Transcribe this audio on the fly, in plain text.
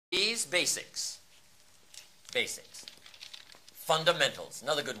These basics. Basics. Fundamentals,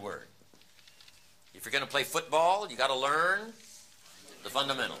 another good word. If you're going to play football, you got to learn the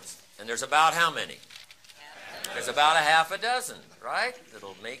fundamentals. And there's about how many? There's about a half a dozen, right?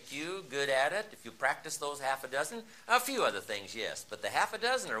 That'll make you good at it if you practice those half a dozen. A few other things, yes, but the half a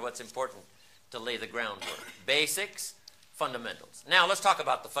dozen are what's important to lay the groundwork. Basics, fundamentals. Now let's talk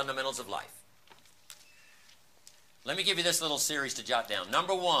about the fundamentals of life. Let me give you this little series to jot down.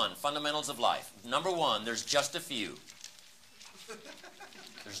 Number one, fundamentals of life. Number one, there's just a few.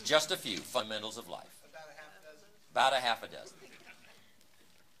 There's just a few fundamentals of life. About a half dozen? About a half a dozen.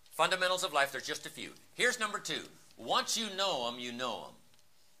 Fundamentals of life, there's just a few. Here's number two. Once you know them, you know them.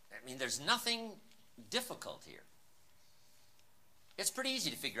 I mean, there's nothing difficult here. It's pretty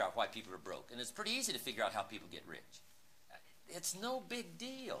easy to figure out why people are broke, and it's pretty easy to figure out how people get rich. It's no big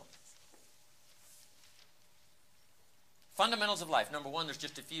deal. Fundamentals of life. Number one, there's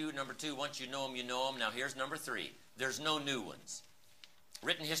just a few. Number two, once you know them, you know them. Now here's number three. There's no new ones.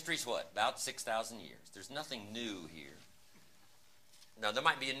 Written history's what? About 6,000 years. There's nothing new here. Now, there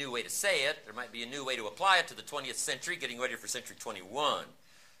might be a new way to say it. There might be a new way to apply it to the 20th century, getting ready for century 21.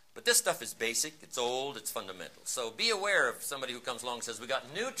 But this stuff is basic. It's old. It's fundamental. So be aware of somebody who comes along and says, we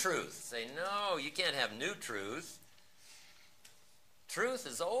got new truth. Say, no, you can't have new truth. Truth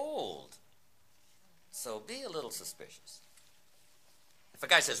is old. So be a little suspicious. If a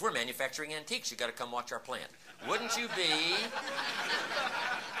guy says, we're manufacturing antiques, you got to come watch our plant. Wouldn't you be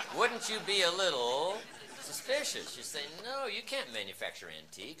a little suspicious? You say, no, you can't manufacture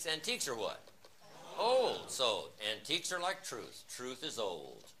antiques. Antiques are what? Old. So antiques are like truth. Truth is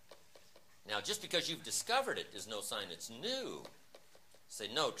old. Now, just because you've discovered it is no sign it's new. Say,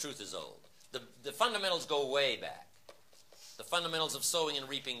 no, truth is old. The fundamentals go way back. The fundamentals of sowing and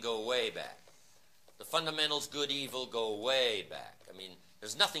reaping go way back. The fundamentals, good, evil, go way back. I mean,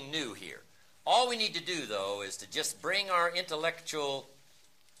 there's nothing new here. All we need to do, though, is to just bring our intellectual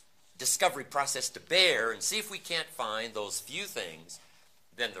discovery process to bear and see if we can't find those few things.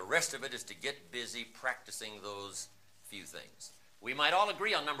 Then the rest of it is to get busy practicing those few things. We might all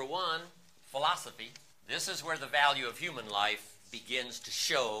agree on number one, philosophy. This is where the value of human life begins to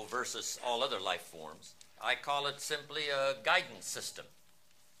show versus all other life forms. I call it simply a guidance system.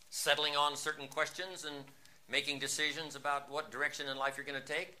 Settling on certain questions and making decisions about what direction in life you're going to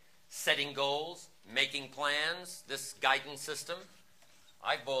take, setting goals, making plans, this guidance system.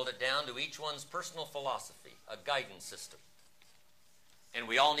 I've boiled it down to each one's personal philosophy, a guidance system. And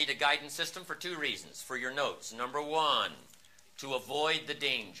we all need a guidance system for two reasons. For your notes, number one, to avoid the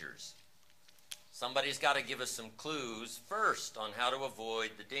dangers. Somebody's got to give us some clues first on how to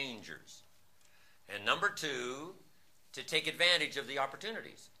avoid the dangers. And number two, to take advantage of the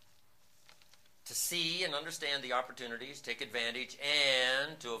opportunities. To see and understand the opportunities, take advantage,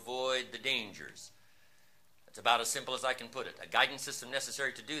 and to avoid the dangers. It's about as simple as I can put it. A guidance system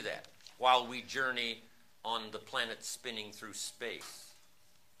necessary to do that while we journey on the planet spinning through space.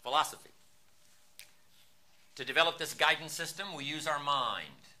 Philosophy. To develop this guidance system, we use our mind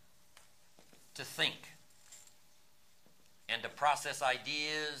to think and to process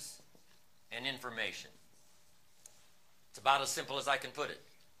ideas and information. It's about as simple as I can put it.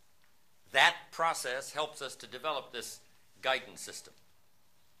 That process helps us to develop this guidance system.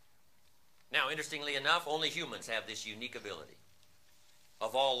 Now, interestingly enough, only humans have this unique ability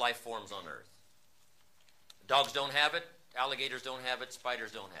of all life forms on Earth. Dogs don't have it, alligators don't have it,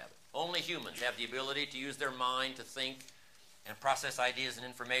 spiders don't have it. Only humans have the ability to use their mind to think and process ideas and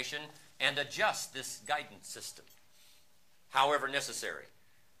information and adjust this guidance system, however necessary,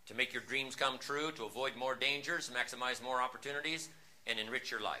 to make your dreams come true, to avoid more dangers, maximize more opportunities, and enrich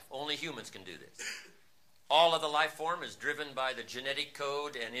your life. Only humans can do this. All of the life form is driven by the genetic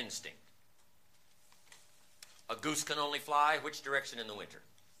code and instinct. A goose can only fly which direction in the winter?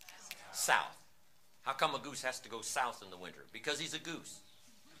 South. How come a goose has to go south in the winter? Because he's a goose.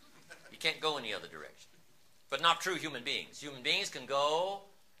 He can't go any other direction. But not true human beings. Human beings can go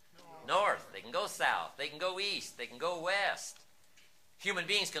north. They can go south. They can go east. They can go west. Human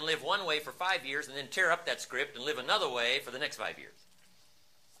beings can live one way for 5 years and then tear up that script and live another way for the next 5 years.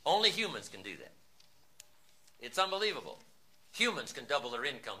 Only humans can do that. It's unbelievable. Humans can double their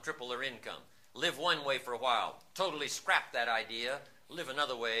income, triple their income, live one way for a while, totally scrap that idea, live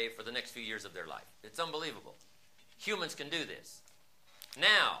another way for the next few years of their life. It's unbelievable. Humans can do this.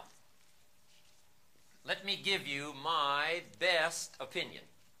 Now, let me give you my best opinion.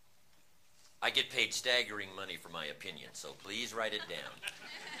 I get paid staggering money for my opinion, so please write it down.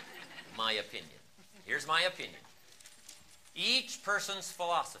 My opinion. Here's my opinion. Each person's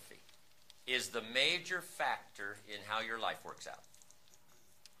philosophy is the major factor in how your life works out.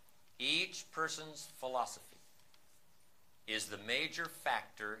 each person's philosophy is the major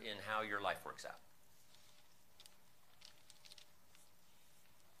factor in how your life works out.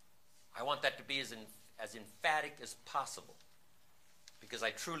 I want that to be as emphatic as possible, because I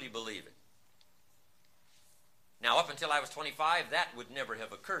truly believe it. Now, up until I was 25, that would never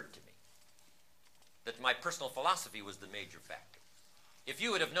have occurred to me, that my personal philosophy was the major factor. If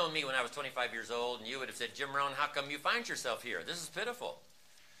you would have known me when I was 25 years old and you would have said, Jim Rohn, how come you find yourself here? This is pitiful.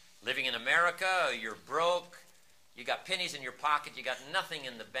 Living in America, you're broke, you got pennies in your pocket, you got nothing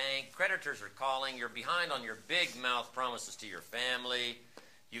in the bank, creditors are calling, you're behind on your big mouth promises to your family,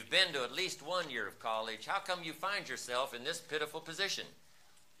 you've been to at least 1 year of college, how come you find yourself in this pitiful position?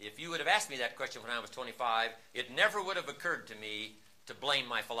 If you would have asked me that question when I was 25, it never would have occurred to me to blame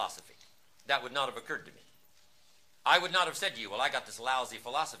my philosophy. That would not have occurred to me. I would not have said to you, well, I got this lousy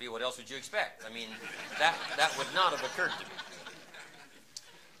philosophy, what else would you expect? I mean, that would not have occurred to me.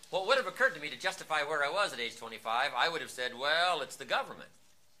 What would have occurred to me to justify where I was at age 25, I would have said, well, it's the government.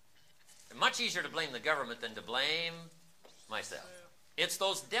 It's much easier to blame the government than to blame myself. It's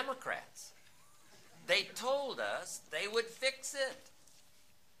those Democrats. They told us they would fix it.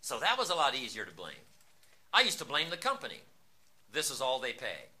 So that was a lot easier to blame. I used to blame the company. This is all they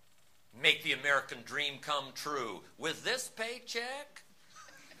pay. Make the American dream come true with this paycheck.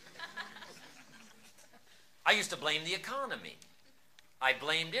 I used to blame the economy. I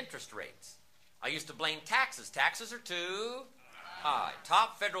blamed interest rates. I used to blame taxes. Taxes are too high.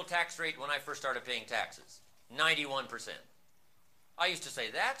 Top federal tax rate when I first started paying taxes, 91%. I used to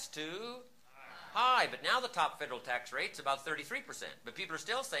say that's too high, but now the top federal tax rate's about 33%. But people are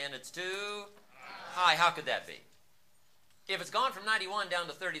still saying it's too high. How could that be? If it's gone from 91 down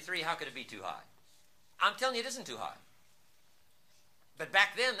to 33, how could it be too high? I'm telling you, it isn't too high. But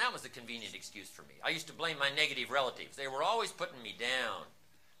back then, that was a convenient excuse for me. I used to blame my negative relatives. They were always putting me down.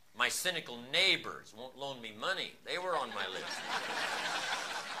 My cynical neighbors won't loan me money. They were on my list.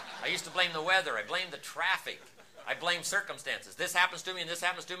 I used to blame the weather. I blamed the traffic. I blamed circumstances. This happens to me, and this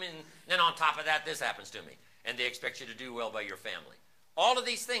happens to me, and then on top of that, this happens to me. And they expect you to do well by your family. All of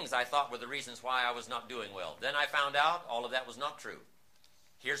these things I thought were the reasons why I was not doing well. Then I found out all of that was not true.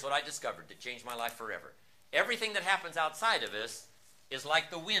 Here's what I discovered that changed my life forever. Everything that happens outside of us is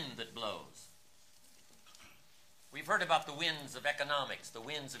like the wind that blows. We've heard about the winds of economics, the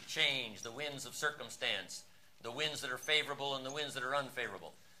winds of change, the winds of circumstance, the winds that are favorable and the winds that are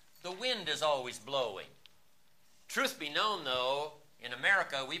unfavorable. The wind is always blowing. Truth be known, though, in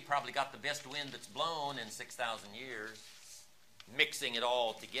America, we probably got the best wind that's blown in 6,000 years, mixing it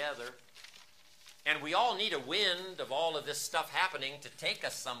all together. And we all need a wind of all of this stuff happening to take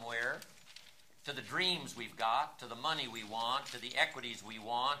us somewhere, to the dreams we've got, to the money we want, to the equities we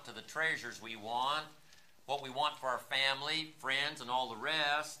want, to the treasures we want, what we want for our family, friends, and all the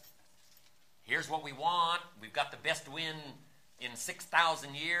rest. Here's what we want. We've got the best wind in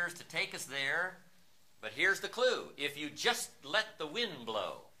 6,000 years to take us there. But here's the clue. If you just let the wind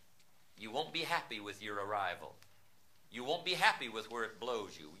blow, you won't be happy with your arrival. You won't be happy with where it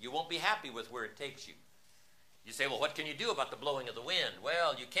blows you. You won't be happy with where it takes you. You say, well, what can you do about the blowing of the wind?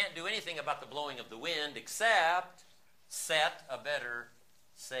 Well, you can't do anything about the blowing of the wind except set a better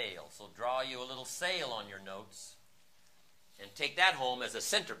sail. So draw you a little sail on your notes and take that home as a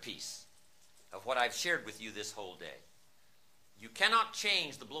centerpiece of what I've shared with you this whole day. You cannot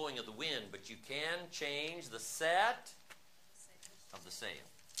change the blowing of the wind, but you can change the set of the sail.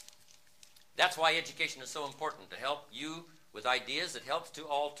 That's why education is so important, to help you with ideas. It helps to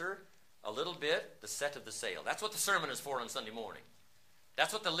alter a little bit the set of the sail. That's what the sermon is for on Sunday morning.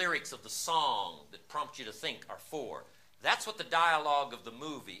 That's what the lyrics of the song that prompt you to think are for. That's what the dialogue of the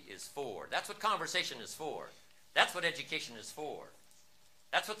movie is for. That's what conversation is for. That's what education is for.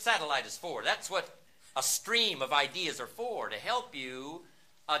 That's what satellite is for. That's what a stream of ideas are for, to help you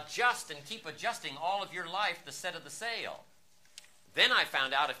adjust and keep adjusting all of your life the set of the sail. Then I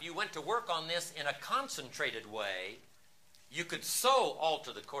found out if you went to work on this in a concentrated way, you could so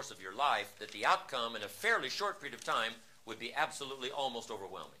alter the course of your life that the outcome in a fairly short period of time would be absolutely almost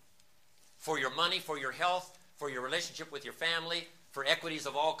overwhelming. For your money, for your health, for your relationship with your family, for equities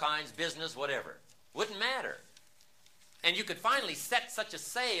of all kinds, business, whatever. Wouldn't matter. And you could finally set such a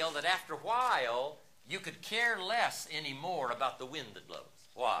sail that after a while, you could care less anymore about the wind that blows.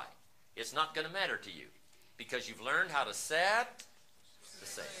 Why? It's not going to matter to you because you've learned how to set the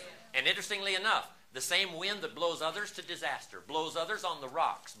sail. And interestingly enough, the same wind that blows others to disaster, blows others on the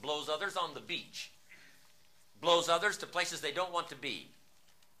rocks, blows others on the beach, blows others to places they don't want to be.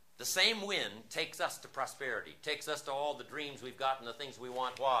 The same wind takes us to prosperity, takes us to all the dreams we've got and the things we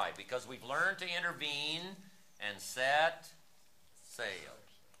want. Why? Because we've learned to intervene and set sail.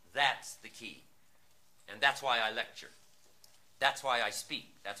 That's the key. And that's why I lecture. That's why I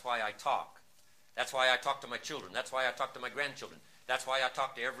speak. That's why I talk. That's why I talk to my children. That's why I talk to my grandchildren. That's why I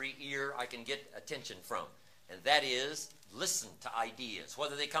talk to every ear I can get attention from. And that is, listen to ideas,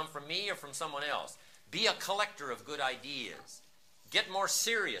 whether they come from me or from someone else. Be a collector of good ideas. Get more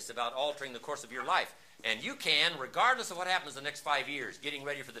serious about altering the course of your life. And you can, regardless of what happens in the next 5 years, getting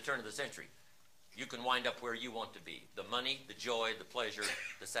ready for the turn of the century, you can wind up where you want to be. The money, the joy, the pleasure,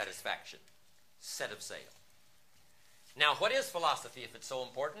 the satisfaction. Set of sail. Now, what is philosophy if it's so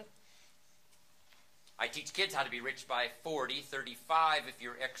important? I teach kids how to be rich by 40, 35 if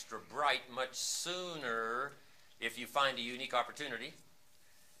you're extra bright, much sooner if you find a unique opportunity.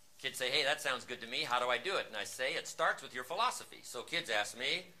 Kids say, hey, that sounds good to me. How do I do it? And I say, it starts with your philosophy. So kids ask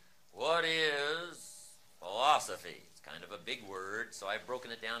me, what is philosophy? It's kind of a big word, so I've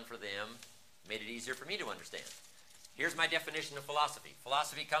broken it down for them, made it easier for me to understand. Here's my definition of philosophy.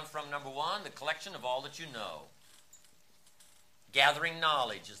 Philosophy comes from, number one, the collection of all that you know. Gathering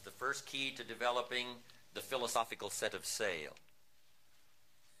knowledge is the first key to developing the philosophical set of sail.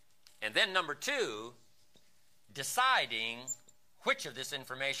 And then number two, deciding which of this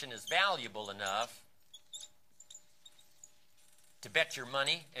information is valuable enough to bet your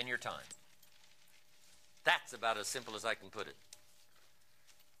money and your time. That's about as simple as I can put it.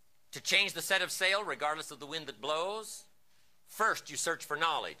 To change the set of sail, regardless of the wind that blows, first you search for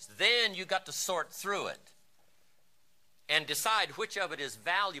knowledge. Then you got to sort through it and decide which of it is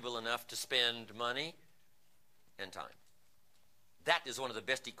valuable enough to spend money and time. That is one of the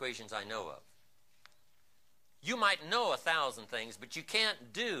best equations I know of. You might know 1,000 things, but you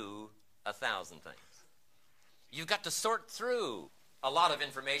can't do 1,000 things. You've got to sort through a lot of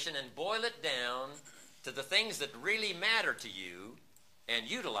information and boil it down to the things that really matter to you and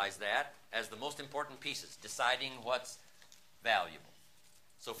utilize that as the most important pieces, deciding what's valuable.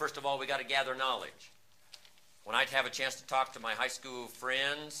 So first of all, we got to gather knowledge. When I have a chance to talk to my high school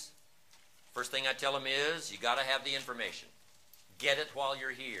friends, first thing I tell them is, you got to have the information. Get it while you're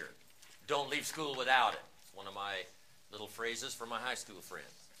here. Don't leave school without it. It's one of my little phrases for my high school friends.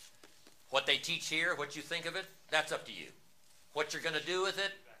 What they teach here, what you think of it, that's up to you. What you're going to do with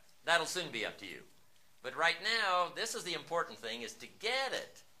it, that'll soon be up to you. But right now, this is the important thing, is to get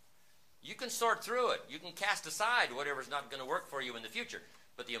it. You can sort through it. You can cast aside whatever's not going to work for you in the future.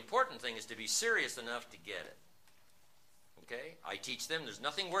 But the important thing is to be serious enough to get it. Okay? I teach them there's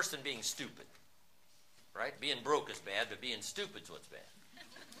nothing worse than being stupid. Right? Being broke is bad, but being stupid's what's bad.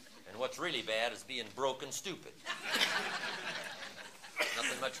 And what's really bad is being broke and stupid.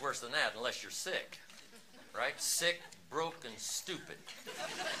 Nothing much worse than that unless you're sick. Right? Sick, broke, and stupid.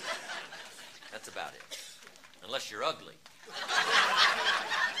 That's about it. Unless you're ugly. But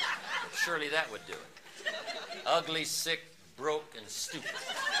surely that would do it. Ugly, sick, broke, and stupid.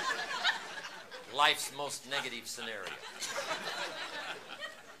 Life's most negative scenario.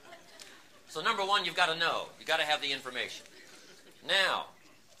 So number one, you've got to know. You've got to have the information. Now,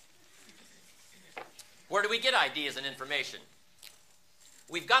 where do we get ideas and information?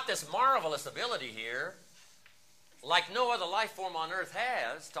 We've got this marvelous ability here, like no other life form on earth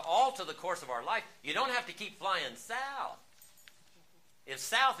has, to alter the course of our life. You don't have to keep flying south. If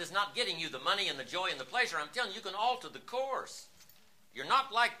south is not getting you the money and the joy and the pleasure, I'm telling you, you can alter the course. You're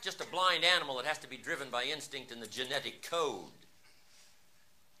not like just a blind animal that has to be driven by instinct and the genetic code.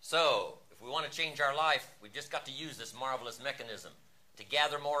 So, if we want to change our life, we've just got to use this marvelous mechanism to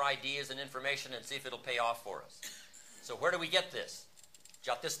gather more ideas and information and see if it'll pay off for us. So where do we get this?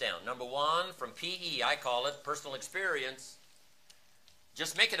 Jot this down. Number one, from PE, I call it personal experience.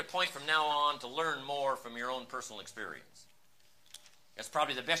 Just make it a point from now on to learn more from your own personal experience. That's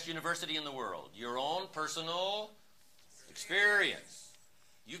probably the best university in the world. Your own personal experience.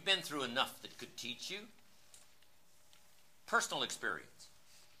 You've been through enough that could teach you. Personal experience.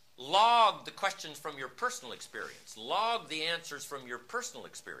 Log the questions from your personal experience. Log the answers from your personal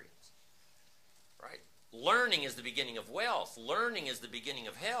experience. Right? Learning is the beginning of wealth. Learning is the beginning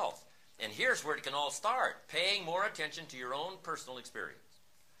of health. And here's where it can all start. Paying more attention to your own personal experience.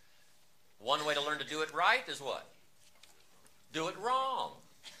 One way to learn to do it right is what? Do it wrong.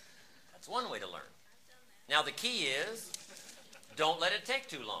 That's one way to learn. Now the key is, don't let it take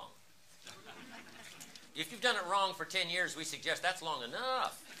too long. If you've done it wrong for 10 years, we suggest that's long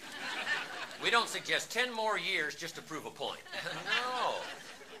enough. We don't suggest 10 more years just to prove a point. No.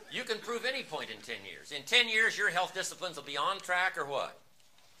 You can prove any point in 10 years. In 10 years, your health disciplines will be on track or what?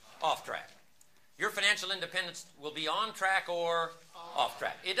 Off track. Your financial independence will be on track or off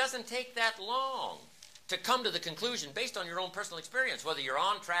track. It doesn't take that long to come to the conclusion based on your own personal experience, whether you're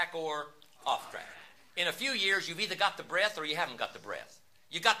on track or off track. In a few years, you've either got the breath or you haven't got the breath.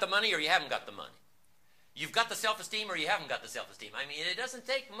 You got the money or you haven't got the money. You've got the self-esteem or you haven't got the self-esteem. I mean, it doesn't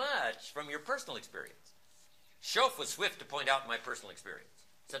take much from your personal experience. Schoaf was swift to point out my personal experience.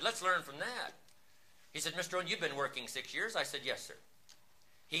 He said, let's learn from that. He said, Mr. Rohn, you've been working 6 years. I said, yes, sir.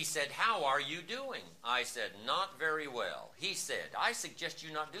 He said, how are you doing? I said, not very well. He said, I suggest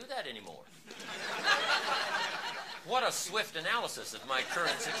you not do that anymore. What a swift analysis of my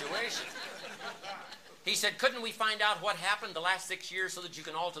current situation. He said, couldn't we find out what happened the last 6 years so that you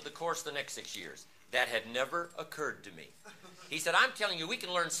can alter the course the next 6 years? That had never occurred to me. He said, I'm telling you, we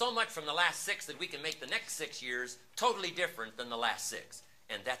can learn so much from the last 6 that we can make the next 6 years totally different than the last 6.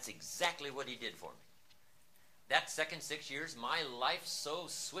 And that's exactly what he did for me. That second 6 years, my life so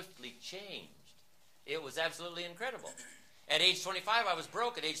swiftly changed. It was absolutely incredible. At age 25, I was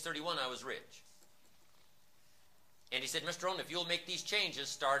broke. At age 31, I was rich. And he said, Mr. Rohn, if you'll make these changes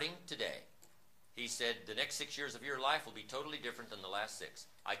starting today, he said, the next 6 years of your life will be totally different than the last 6.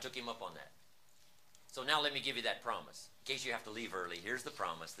 I took him up on that. So now let me give you that promise. In case you have to leave early, here's the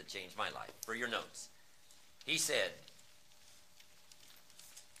promise that changed my life for your notes. He said,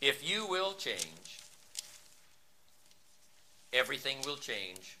 if you will change, everything will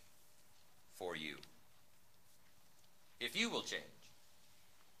change for you. If you will change,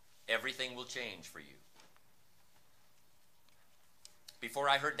 everything will change for you. Before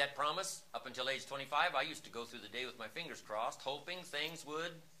I heard that promise, up until age 25, I used to go through the day with my fingers crossed, hoping things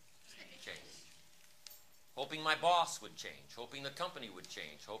would change. Hoping my boss would change, hoping the company would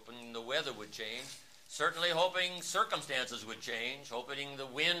change, hoping the weather would change, certainly hoping circumstances would change, hoping the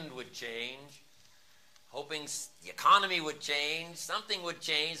wind would change, hoping the economy would change, something would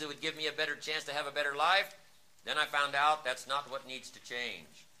change that would give me a better chance to have a better life. Then I found out that's not what needs to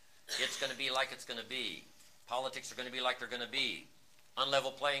change. It's going to be like it's going to be. Politics are going to be like they're going to be.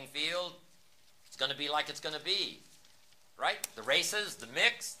 Unlevel playing field, it's going to be like it's going to be. Right? The races, the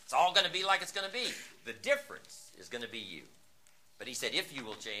mix, it's all going to be like it's going to be. The difference is going to be you. But he said, if you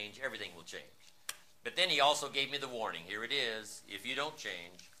will change, everything will change. But then he also gave me the warning. Here it is. If you don't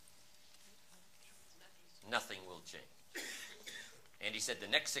change, nothing will change. And he said, the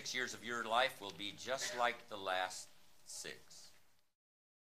next 6 years of your life will be just like the last 6.